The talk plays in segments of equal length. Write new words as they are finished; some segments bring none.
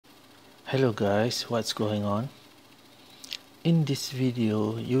Hello guys, what's going on? In this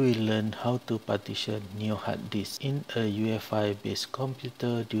video, you will learn how to partition new hard disk in a UEFI based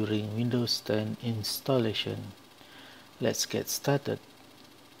computer during Windows 10 installation. Let's get started.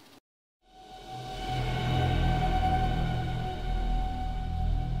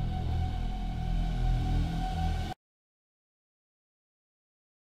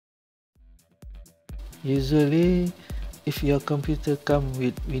 Usually, if your computer comes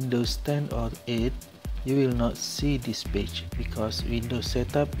with Windows 10 or 8, you will not see this page because Windows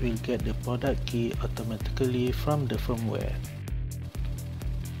Setup will get the product key automatically from the firmware.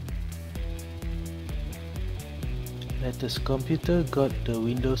 Latest computer got the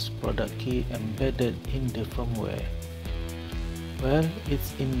Windows product key embedded in the firmware. Well,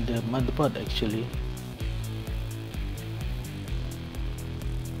 it's in the motherboard actually.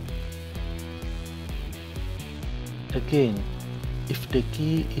 Again, if the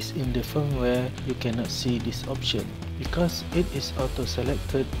key is in the firmware, you cannot see this option because it is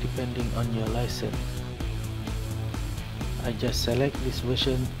auto-selected depending on your license. I just select this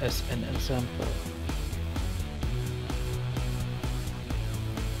version as an example.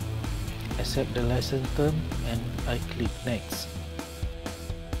 Accept the license term and I click next.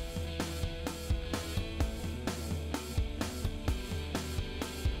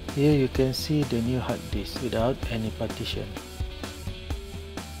 Here you can see the new hard disk without any partition.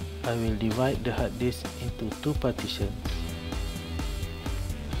 I will divide the hard disk into two partitions.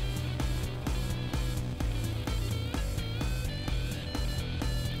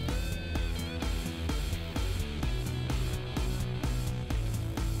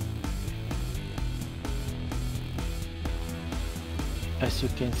 As you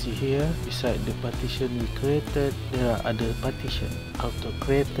can see here, beside the partition we created, there are other partitions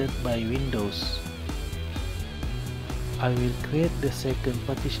auto-created by Windows. I will create the second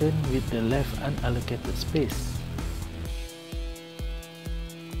partition with the left unallocated space.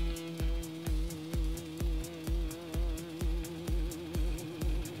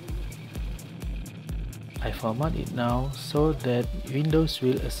 I format it now so that Windows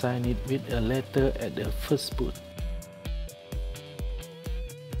will assign it with a letter at the first boot.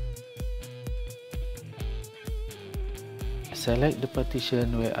 Select the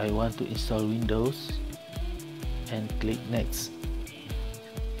partition where I want to install Windows and click next.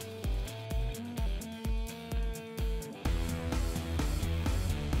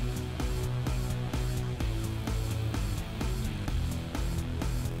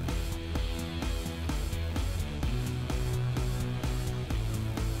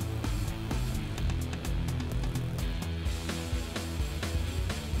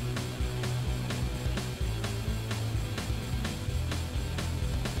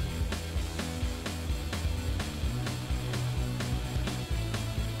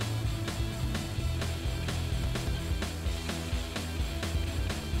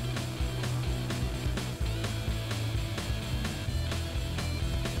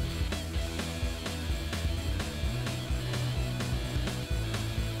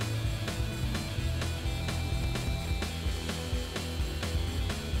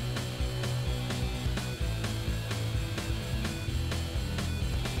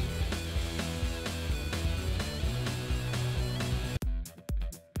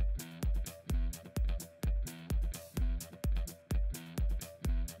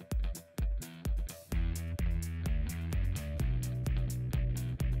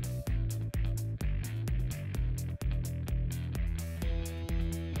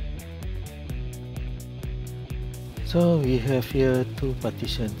 So we have here two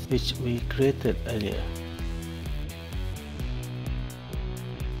partitions which we created earlier.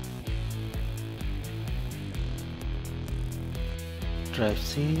 Drive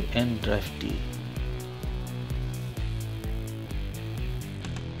C and Drive D.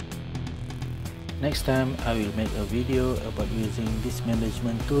 Next time I will make a video about using this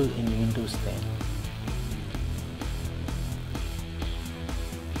management tool in Windows 10.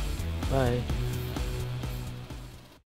 Bye.